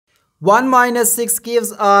1 minus 6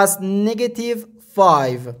 gives us negative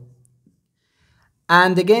 5.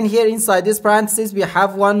 And again here inside this parenthesis we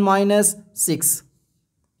have 1 minus 6.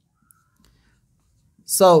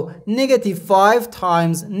 So negative 5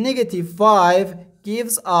 times negative 5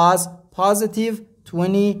 gives us positive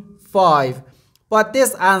 25. But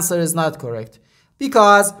this answer is not correct,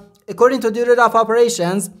 because according to the rule of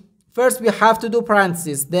operations, first we have to do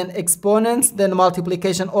parentheses, then exponents, then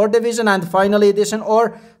multiplication or division, and finally addition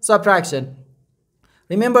or subtraction.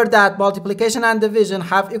 Remember that multiplication and division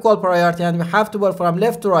have equal priority and we have to work from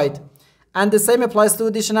left to right. And the same applies to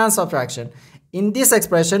addition and subtraction. In this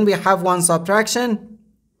expression we have one subtraction,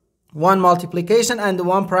 one multiplication, and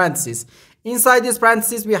one parenthesis. Inside this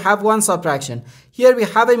parenthesis we have one subtraction. Here we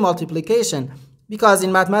have a multiplication, because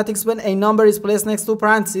in mathematics when a number is placed next to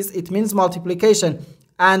parentheses it means multiplication,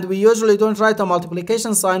 and we usually don't write a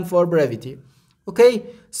multiplication sign for brevity. Okay,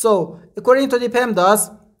 so according to the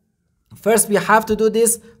PEMDAS, first we have to do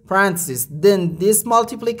this parenthesis, then this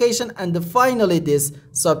multiplication, and finally this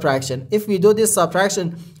subtraction. If we do this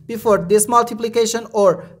subtraction before this multiplication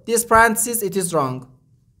or this parenthesis, it is wrong.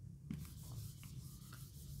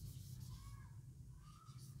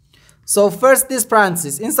 So first this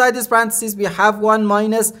parenthesis, inside this parenthesis we have 1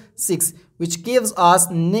 minus 6, which gives us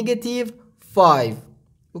negative 5.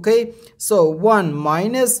 Okay, so 1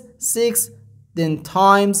 minus 6 then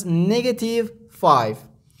times negative 5.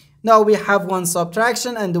 Now we have one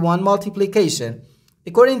subtraction and one multiplication.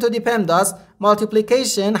 According to the PEMDAS,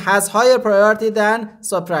 multiplication has higher priority than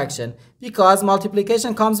subtraction, because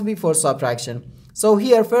multiplication comes before subtraction. So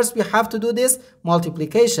here first we have to do this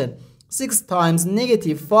multiplication. 6 times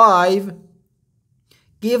negative 5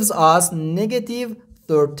 gives us negative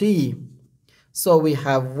 30. So we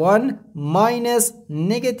have 1 minus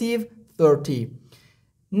negative 30.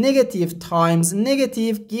 Negative times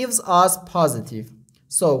negative gives us positive.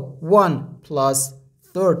 So 1 plus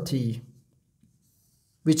 30,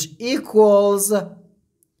 which equals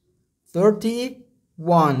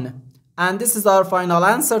 31. And this is our final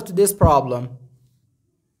answer to this problem.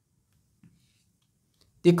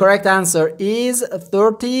 The correct answer is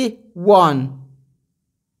 31.